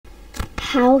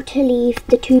how to leave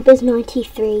the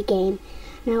tubers93 game.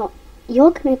 Now,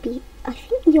 you're gonna be, I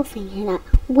think you're thinking that,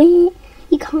 where,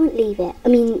 you can't leave it. I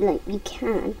mean, like, you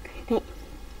can, like,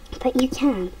 but you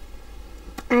can.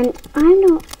 And I'm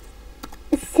not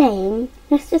saying,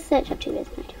 let's just search up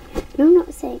tubers93. No, I'm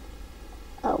not saying,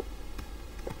 I'm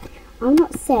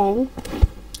not saying,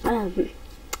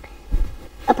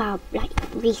 about, like,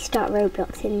 restart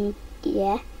Roblox and,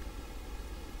 yeah.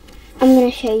 I'm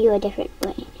gonna show you a different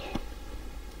way.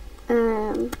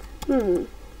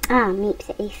 Meep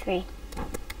City 3.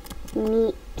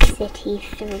 Meep City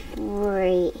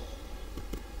 3.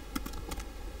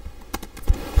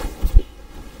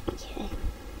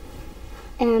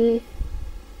 Okay.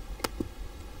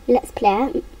 Let's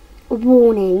play it.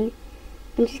 Warning.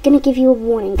 I'm just gonna give you a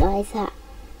warning, guys, that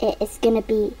it's gonna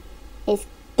be a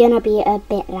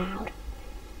bit loud.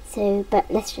 So, but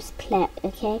let's just play it,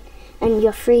 okay? And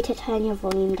you're free to turn your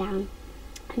volume down.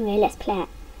 Anyway, let's play it.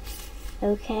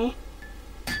 Okay.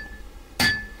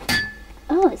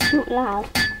 Oh, it's not loud.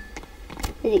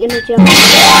 Is it gonna jump?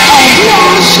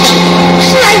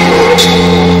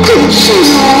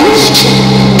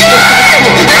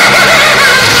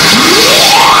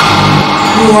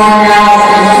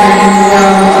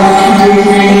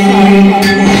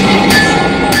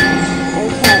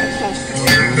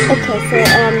 Okay, so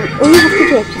all you have to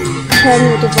do is just turn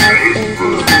your device into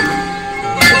it.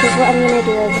 Which is what I'm gonna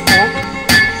do over here.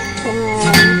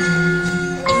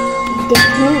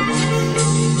 Different.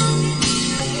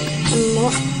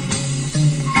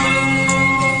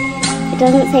 It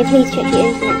doesn't say please check your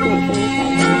internet connection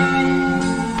inside.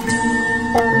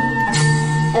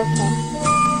 Okay.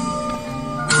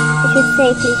 It should say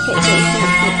please check your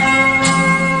internet connection.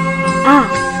 Ah,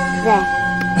 there.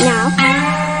 Now,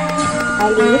 I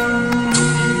leave.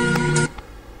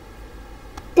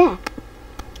 There.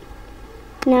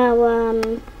 Now,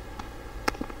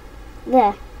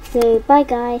 there. So, bye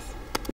guys.